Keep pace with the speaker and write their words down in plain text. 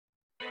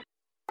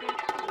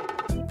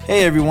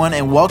Hey everyone,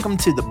 and welcome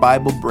to the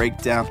Bible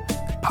Breakdown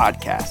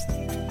Podcast.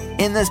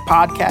 In this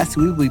podcast,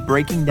 we will be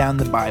breaking down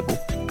the Bible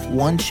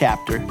one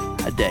chapter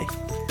a day.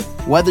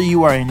 Whether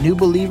you are a new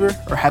believer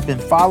or have been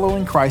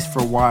following Christ for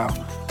a while,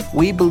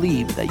 we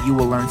believe that you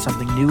will learn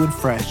something new and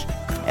fresh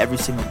every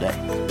single day.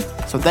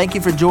 So thank you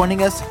for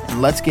joining us,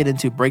 and let's get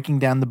into breaking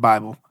down the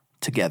Bible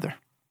together.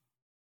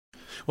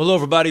 Well, hello,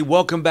 everybody.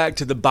 Welcome back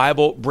to the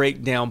Bible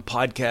Breakdown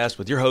Podcast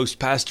with your host,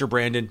 Pastor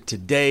Brandon.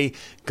 Today,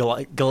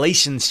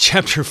 Galatians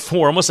chapter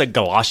 4. I almost said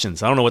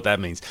Galatians. I don't know what that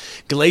means.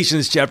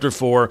 Galatians chapter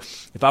 4.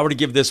 If I were to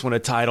give this one a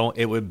title,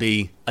 it would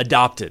be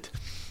Adopted.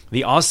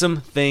 The awesome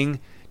thing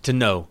to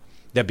know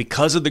that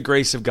because of the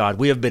grace of God,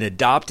 we have been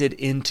adopted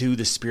into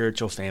the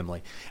spiritual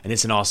family. And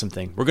it's an awesome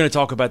thing. We're going to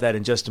talk about that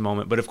in just a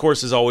moment. But of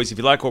course, as always, if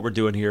you like what we're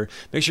doing here,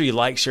 make sure you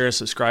like, share,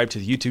 subscribe to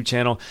the YouTube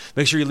channel.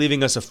 Make sure you're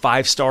leaving us a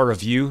 5-star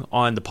review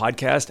on the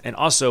podcast. And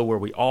also where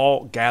we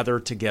all gather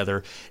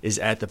together is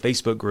at the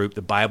Facebook group,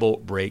 the Bible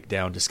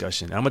Breakdown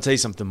Discussion. And I'm going to tell you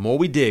something, the more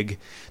we dig,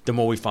 the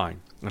more we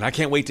find. And I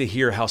can't wait to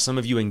hear how some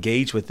of you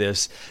engage with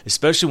this,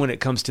 especially when it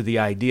comes to the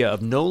idea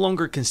of no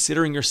longer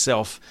considering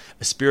yourself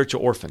a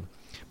spiritual orphan,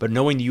 but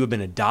knowing you have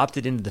been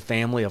adopted into the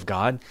family of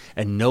God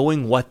and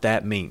knowing what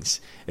that means.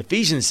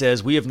 Ephesians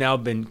says we have now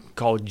been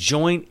called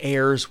joint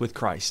heirs with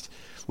Christ.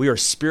 We are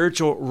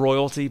spiritual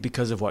royalty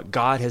because of what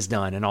God has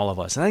done in all of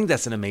us. And I think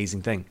that's an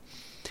amazing thing.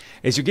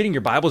 As you're getting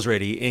your Bibles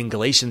ready in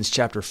Galatians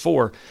chapter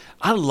 4,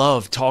 I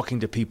love talking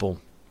to people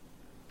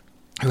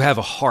who have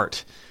a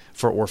heart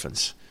for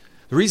orphans.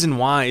 The reason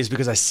why is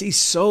because I see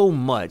so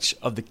much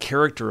of the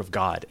character of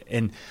God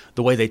and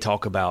the way they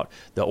talk about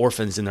the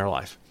orphans in their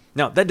life.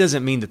 Now, that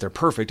doesn't mean that they're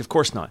perfect, of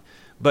course not,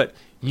 but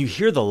you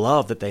hear the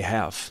love that they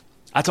have.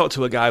 I talked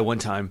to a guy one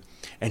time,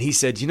 and he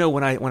said,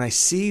 when I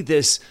see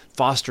this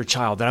foster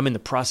child that I'm in the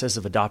process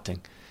of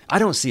adopting, I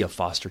don't see a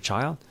foster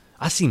child.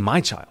 I see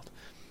my child.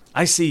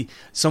 I see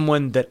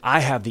someone that I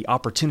have the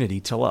opportunity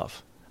to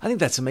love. I think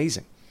that's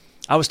amazing.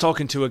 I was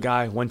talking to a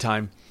guy one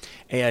time,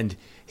 and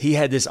he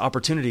had this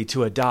opportunity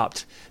to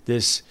adopt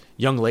this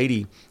young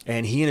lady,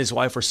 and he and his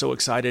wife were so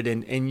excited,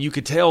 and you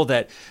could tell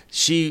that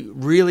she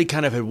really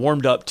kind of had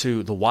warmed up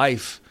to the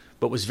wife,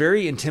 but was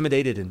very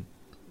intimidated and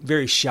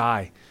very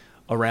shy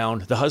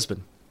around the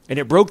husband. And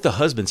it broke the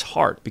husband's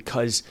heart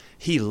because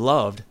he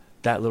loved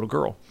that little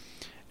girl.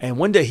 And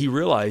one day he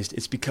realized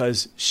it's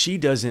because she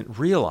doesn't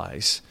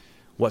realize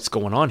what's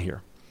going on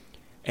here.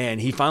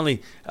 And he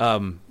finally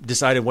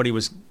decided what he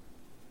was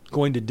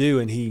going to do,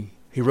 and he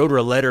wrote her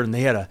a letter, and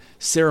they had a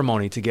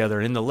ceremony together.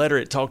 And in the letter,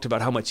 it talked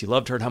about how much he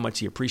loved her and how much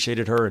he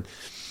appreciated her.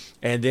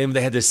 And then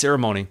they had this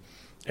ceremony.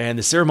 And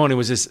the ceremony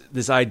was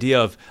this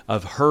idea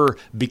of her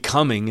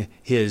becoming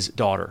his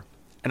daughter.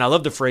 And I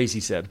love the phrase he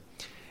said.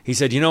 He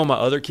said, my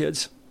other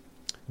kids,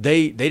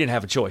 they didn't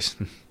have a choice.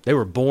 They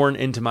were born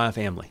into my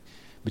family.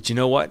 But you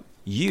know what?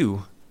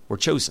 You were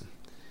chosen.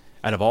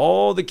 Out of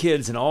all the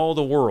kids in all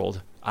the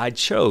world, I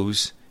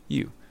chose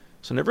you.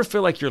 So never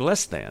feel like you're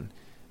less than,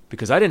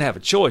 because I didn't have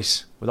a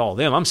choice with all of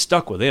them. I'm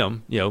stuck with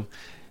them,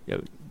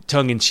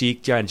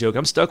 tongue-in-cheek, giant joke.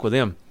 I'm stuck with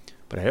them.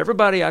 But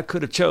everybody I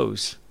could have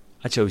chose,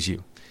 I chose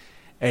you.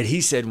 And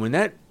he said when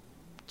that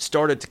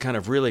started to kind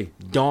of really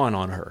dawn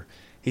on her,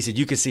 he said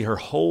you could see her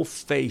whole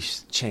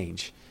face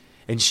change.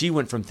 And she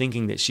went from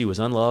thinking that she was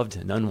unloved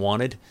and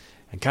unwanted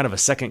and kind of a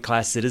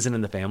second-class citizen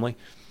in the family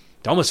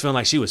to almost feeling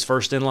like she was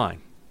first in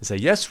line. And say,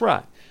 yes,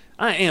 right,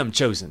 I am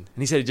chosen.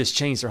 And he said it just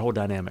changed their whole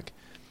dynamic.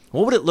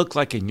 What would it look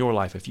like in your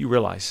life if you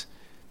realize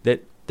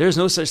that there's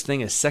no such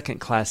thing as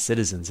second-class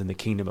citizens in the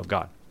kingdom of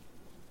God?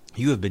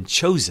 You have been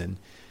chosen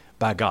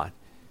by God,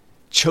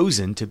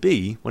 chosen to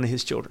be one of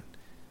his children.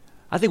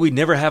 I think we'd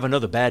never have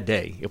another bad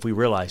day if we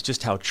realize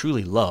just how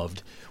truly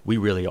loved we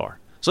really are.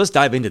 So let's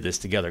dive into this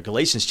together.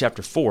 Galatians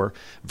chapter 4,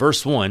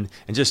 verse 1,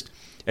 and just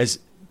as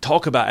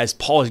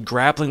Paul is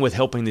grappling with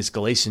helping this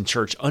Galatian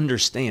church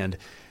understand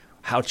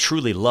how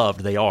truly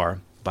loved they are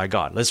by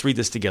God. Let's read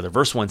this together.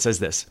 Verse 1 says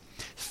this: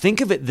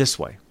 think of it this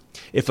way.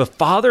 If a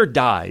father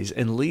dies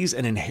and leaves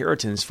an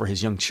inheritance for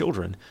his young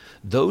children,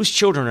 those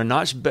children are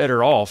not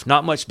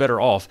much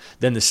better off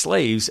than the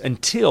slaves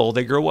until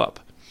they grow up,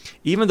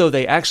 even though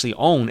they actually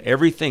own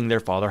everything their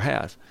father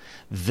has.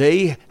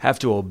 They have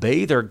to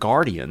obey their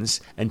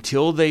guardians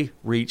until they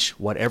reach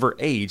whatever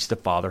age the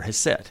father has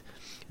set.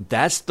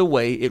 That's the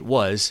way it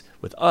was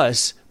with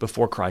us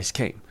before Christ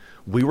came.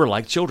 We were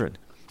like children.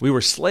 We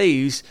were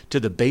slaves to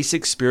the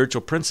basic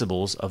spiritual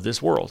principles of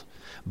this world.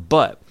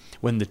 But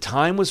when the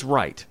time was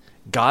right,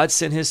 God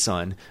sent his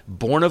son,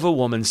 born of a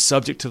woman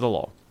subject to the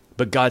law.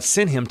 But God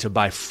sent him to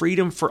buy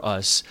freedom for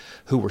us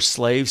who were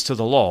slaves to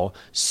the law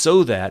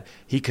so that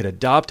he could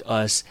adopt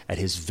us as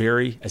his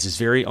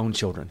very own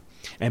children.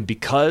 And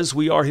because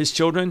we are his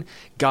children,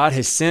 God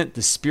has sent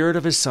the Spirit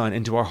of his Son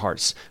into our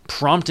hearts,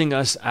 prompting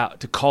us out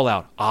to call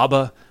out,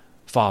 Abba,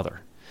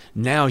 Father.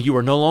 Now you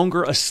are no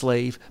longer a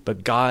slave,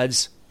 but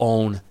God's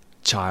own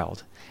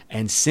child.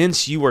 And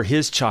since you are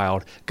his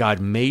child, God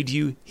made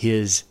you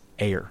his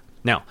heir.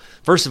 Now,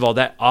 first of all,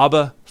 that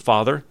Abba,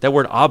 Father, that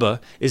word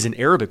Abba is an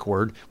Arabic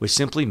word which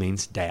simply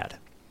means dad.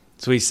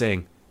 So he's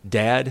saying,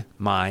 Dad,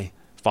 my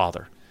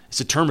Father. It's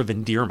a term of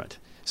endearment.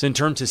 It's a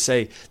term to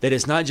say that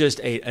it's not just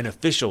an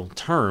official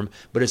term,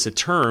 but it's a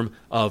term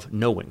of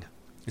knowing.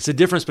 It's the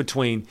difference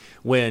between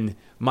when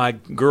my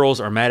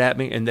girls are mad at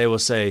me and they will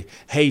say,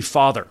 "Hey,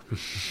 Father,"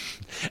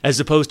 as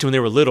opposed to when they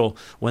were little,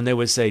 when they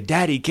would say,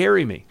 "Daddy,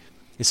 carry me."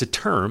 It's a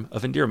term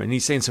of endearment. And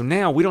he's saying, so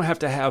now we don't have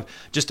to have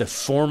just a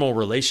formal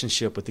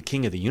relationship with the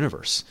King of the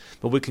universe,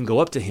 but we can go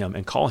up to him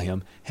and call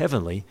him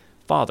Heavenly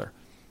Father.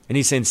 And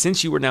he's saying,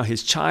 since you are now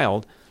his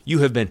child, you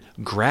have been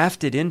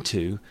grafted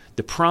into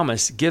the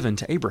promise given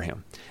to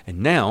Abraham. And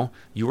now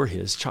you are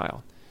his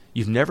child.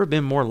 You've never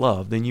been more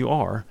loved than you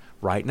are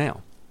right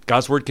now.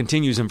 God's word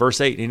continues in verse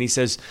 8, and he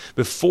says,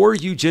 before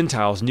you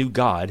Gentiles knew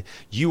God,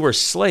 you were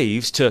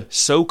slaves to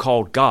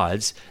so-called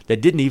gods that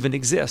didn't even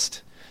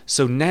exist.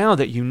 So now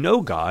that you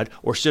know God,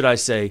 or should I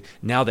say,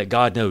 now that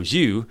God knows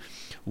you,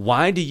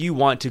 why do you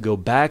want to go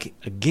back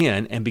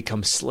again and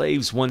become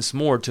slaves once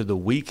more to the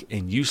weak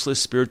and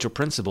useless spiritual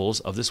principles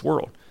of this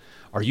world?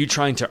 Are you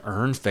trying to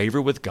earn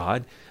favor with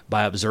God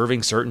by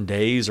observing certain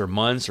days or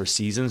months or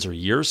seasons or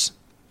years?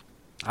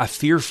 I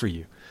fear for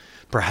you.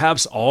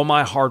 Perhaps all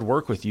my hard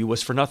work with you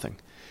was for nothing.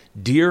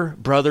 Dear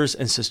brothers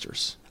and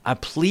sisters, I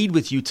plead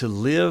with you to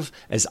live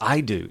as I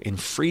do in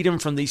freedom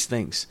from these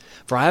things.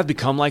 For I have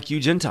become like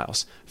you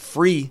Gentiles,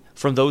 free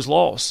from those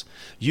laws.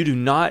 You did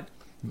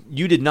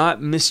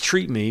not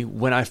mistreat me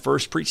when I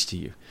first preached to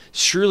you.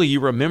 Surely you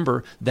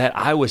remember that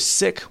I was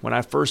sick when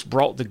I first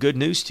brought the good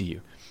news to you.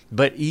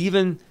 But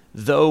even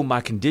though my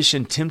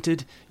condition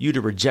tempted you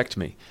to reject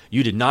me,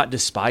 you did not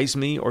despise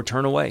me or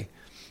turn away.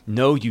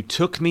 No, you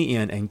took me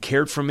in and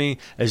cared for me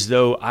as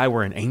though I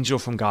were an angel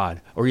from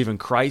God, or even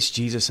Christ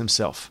Jesus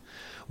himself.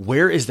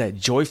 Where is that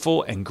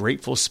joyful and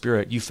grateful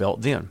spirit you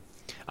felt then?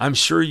 I'm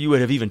sure you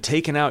would have even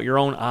taken out your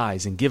own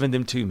eyes and given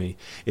them to me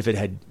if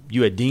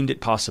you had deemed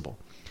it possible.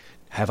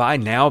 Have I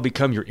now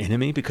become your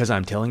enemy because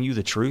I'm telling you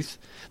the truth?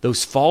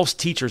 Those false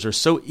teachers are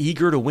so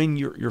eager to win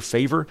your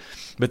favor,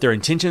 but their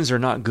intentions are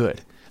not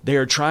good. They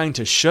are trying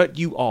to shut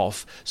you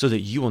off so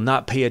that you will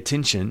not pay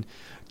attention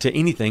to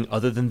anything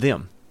other than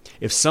them.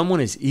 If someone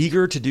is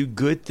eager to do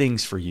good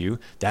things for you,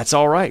 that's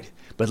all right,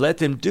 but let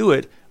them do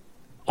it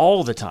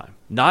all the time,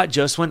 not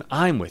just when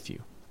I'm with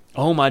you.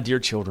 Oh, my dear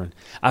children,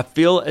 I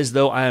feel as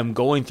though I am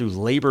going through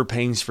labor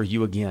pains for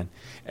you again,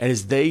 and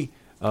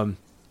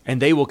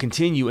they will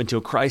continue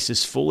until Christ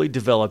is fully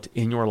developed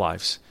in your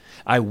lives.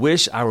 I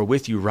wish I were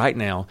with you right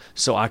now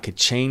so I could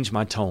change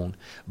my tone,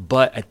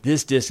 but at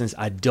this distance,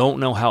 I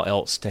don't know how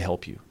else to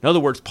help you. In other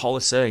words, Paul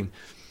is saying,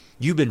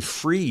 you've been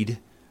freed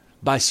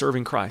by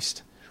serving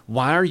Christ.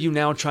 Why are you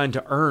now trying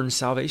to earn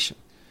salvation?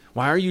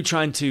 Why are you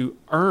trying to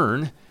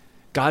earn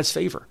God's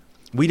favor?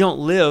 We don't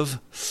live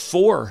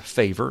for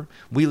favor.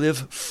 We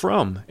live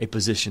from a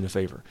position of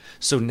favor.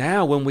 So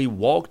now when we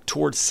walk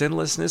towards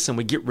sinlessness and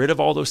we get rid of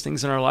all those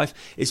things in our life,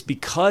 it's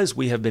because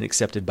we have been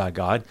accepted by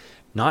God,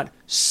 not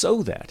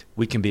so that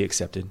we can be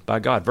accepted by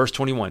God. Verse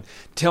 21,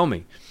 tell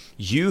me,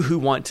 you who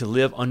want to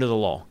live under the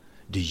law,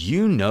 do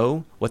you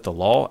know what the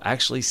law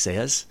actually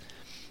says?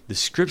 The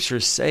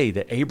scriptures say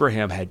that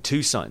Abraham had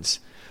two sons.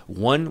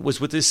 One was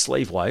with his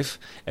slave wife,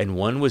 and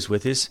one was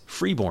with his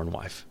freeborn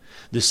wife.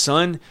 The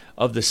son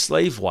of the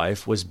slave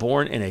wife was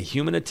born in a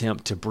human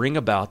attempt to bring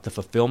about the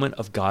fulfillment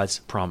of God's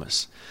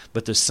promise.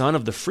 But the son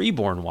of the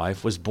freeborn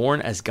wife was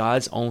born as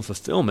God's own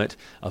fulfillment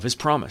of his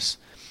promise.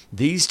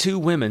 These two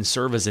women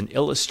serve as an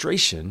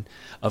illustration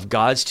of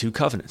God's two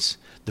covenants.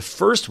 The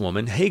first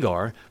woman,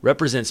 Hagar,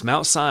 represents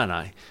Mount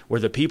Sinai,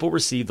 where the people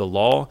received the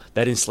law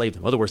that enslaved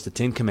them. In other words, the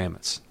Ten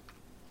Commandments.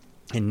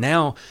 And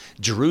now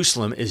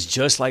Jerusalem is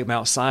just like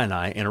Mount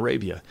Sinai in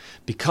Arabia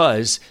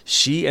because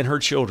she and her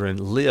children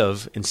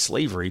live in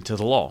slavery to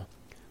the law.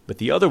 But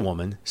the other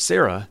woman,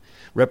 Sarah,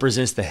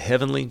 represents the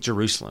heavenly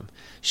Jerusalem.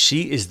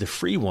 She is the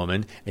free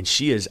woman and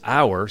she is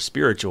our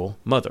spiritual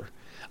mother.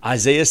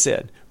 Isaiah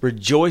said,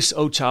 rejoice,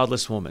 O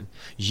childless woman,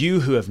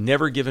 you who have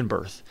never given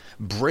birth.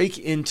 Break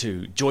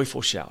into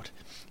joyful shout,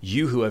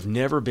 you who have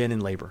never been in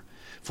labor.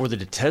 For the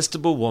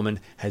detestable woman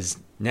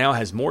now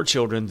has more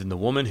children than the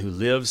woman who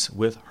lives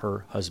with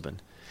her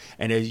husband.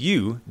 And as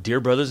you, dear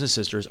brothers and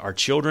sisters, are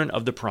children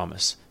of the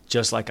promise,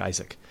 just like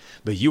Isaac.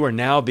 But you are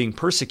now being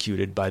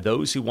persecuted by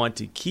those who want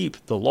to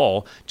keep the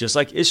law, just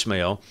like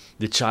Ishmael,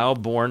 the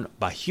child born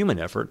by human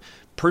effort,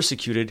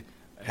 persecuted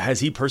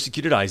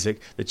Isaac,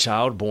 the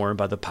child born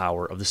by the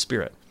power of the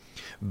Spirit.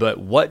 But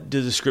what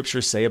do the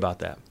scriptures say about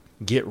that?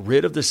 Get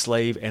rid of the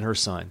slave and her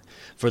son,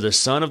 for the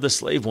son of the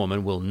slave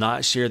woman will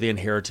not share the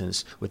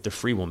inheritance with the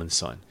free woman's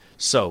son.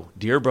 So,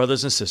 dear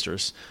brothers and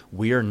sisters,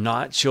 we are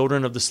not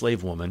children of the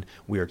slave woman,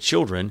 we are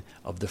children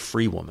of the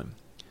free woman.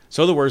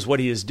 So in other words,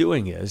 what he is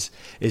doing is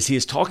he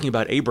is talking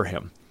about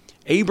Abraham.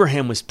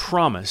 Abraham was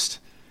promised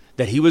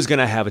that he was going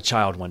to have a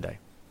child one day,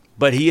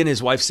 but he and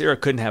his wife Sarah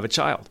couldn't have a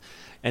child,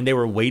 and they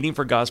were waiting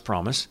for God's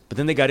promise, but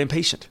then they got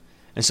impatient.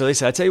 And so they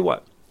said, I tell you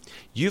what,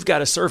 you've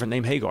got a servant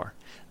named Hagar.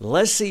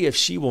 Let's see if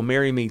she will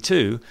marry me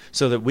too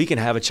so that we can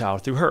have a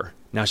child through her.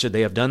 Now, should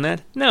they have done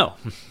that? No.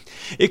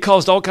 It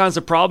caused all kinds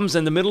of problems,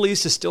 and the Middle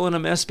East is still in a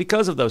mess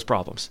because of those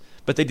problems.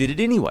 But they did it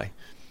anyway.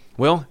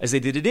 Well, as they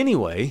did it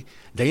anyway,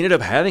 they ended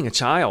up having a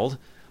child,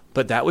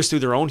 but that was through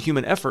their own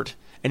human effort,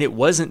 and it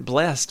wasn't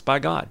blessed by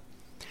God.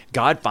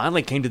 God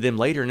finally came to them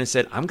later and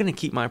said, I'm going to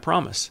keep my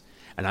promise,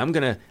 and I'm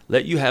going to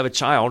let you have a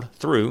child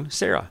through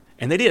Sarah.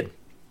 And they did.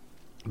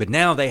 But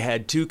now they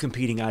had two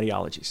competing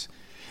ideologies.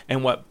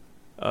 And what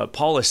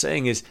Paul is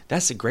saying is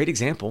that's a great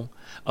example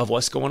of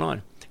what's going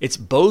on. It's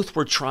both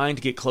were trying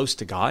to get close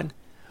to God.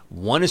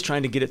 One is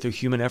trying to get it through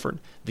human effort.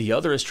 The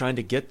other is trying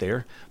to get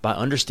there by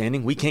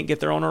understanding we can't get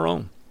there on our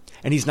own.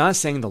 And he's not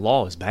saying the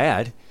law is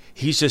bad.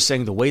 He's just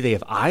saying the way they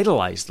have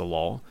idolized the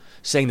law,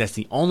 saying that's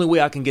the only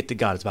way I can get to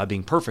God is by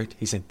being perfect.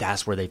 He's saying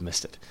that's where they've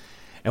missed it.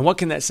 And what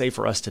can that say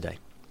for us today?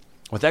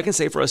 What that can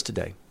say for us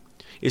today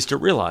is to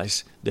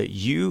realize that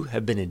you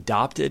have been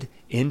adopted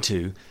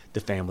into the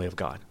family of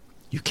God.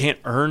 You can't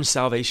earn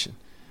salvation,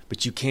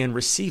 but you can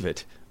receive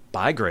it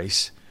by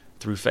grace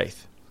through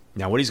faith.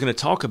 Now, what he's going to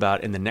talk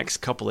about in the next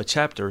couple of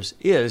chapters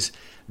is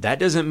that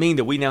doesn't mean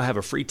that we now have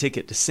a free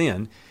ticket to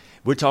sin.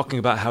 We're talking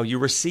about how you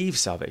receive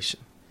salvation.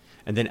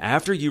 And then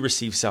after you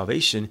receive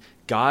salvation,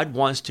 God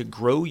wants to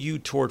grow you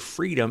toward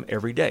freedom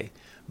every day,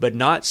 but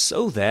not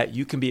so that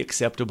you can be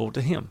acceptable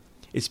to him.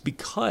 It's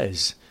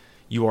because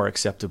you are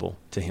acceptable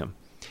to him.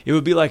 It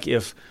would be like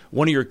if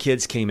one of your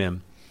kids came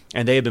in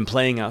and they had been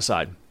playing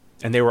outside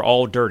and they were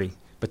all dirty,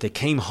 but they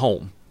came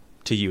home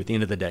to you at the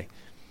end of the day.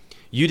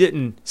 You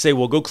didn't say,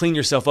 well, go clean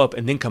yourself up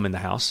and then come in the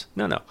house.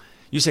 No.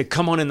 You said,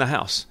 come on in the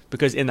house,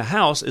 because in the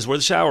house is where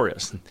the shower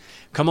is.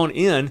 Come on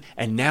in,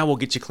 and now we'll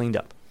get you cleaned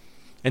up.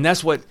 And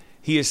that's what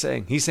he is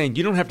saying. He's saying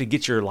you don't have to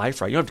get your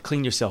life right. You don't have to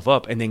clean yourself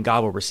up, and then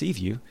God will receive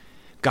you.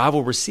 God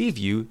will receive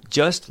you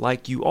just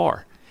like you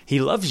are.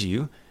 He loves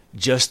you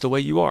just the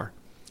way you are.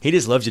 He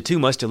just loves you too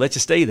much to let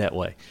you stay that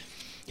way.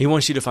 He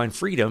wants you to find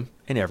freedom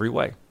in every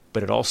way.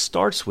 But it all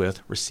starts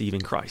with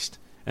receiving Christ.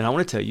 And I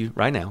want to tell you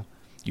right now,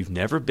 you've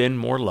never been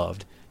more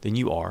loved than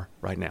you are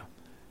right now.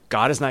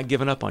 God has not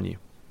given up on you.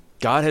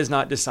 God has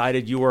not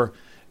decided you are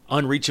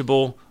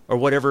unreachable or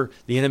whatever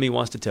the enemy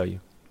wants to tell you.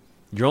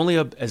 You're only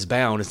as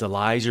bound as the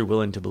lies you're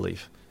willing to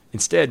believe.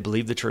 Instead,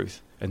 believe the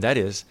truth. And that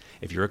is,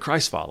 if you're a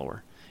Christ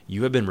follower,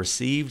 you have been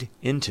received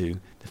into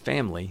the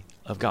family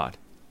of God.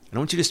 And I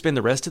want you to spend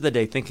the rest of the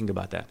day thinking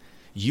about that.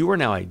 You are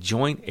now a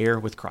joint heir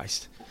with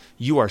Christ.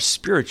 You are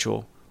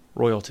spiritual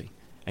royalty.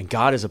 And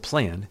God has a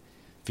plan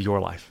for your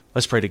life.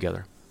 Let's pray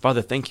together.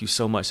 Father, thank you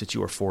so much that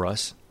you are for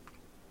us,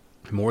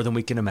 more than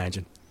we can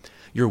imagine.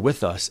 You're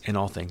with us in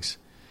all things.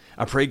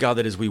 I pray, God,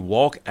 that as we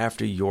walk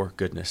after your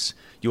goodness,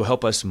 you'll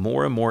help us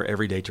more and more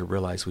every day to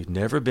realize we've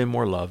never been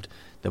more loved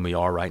than we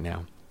are right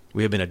now.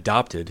 We have been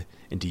adopted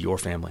into your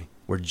family.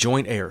 We're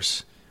joint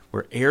heirs.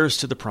 We're heirs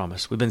to the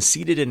promise. We've been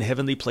seated in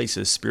heavenly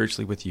places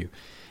spiritually with you,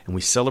 and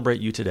we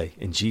celebrate you today.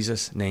 In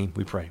Jesus' name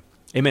we pray.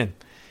 Amen.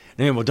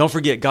 Amen. Well, don't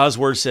forget, God's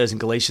word says in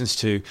Galatians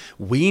 2,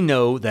 we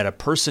know that a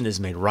person is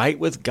made right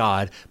with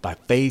God by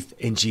faith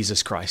in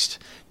Jesus Christ,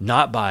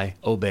 not by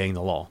obeying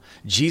the law.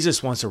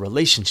 Jesus wants a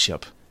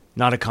relationship,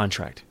 not a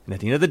contract. And at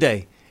the end of the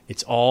day,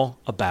 it's all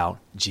about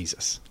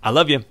Jesus. I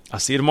love you. I'll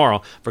see you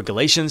tomorrow for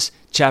Galatians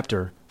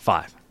chapter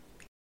 5.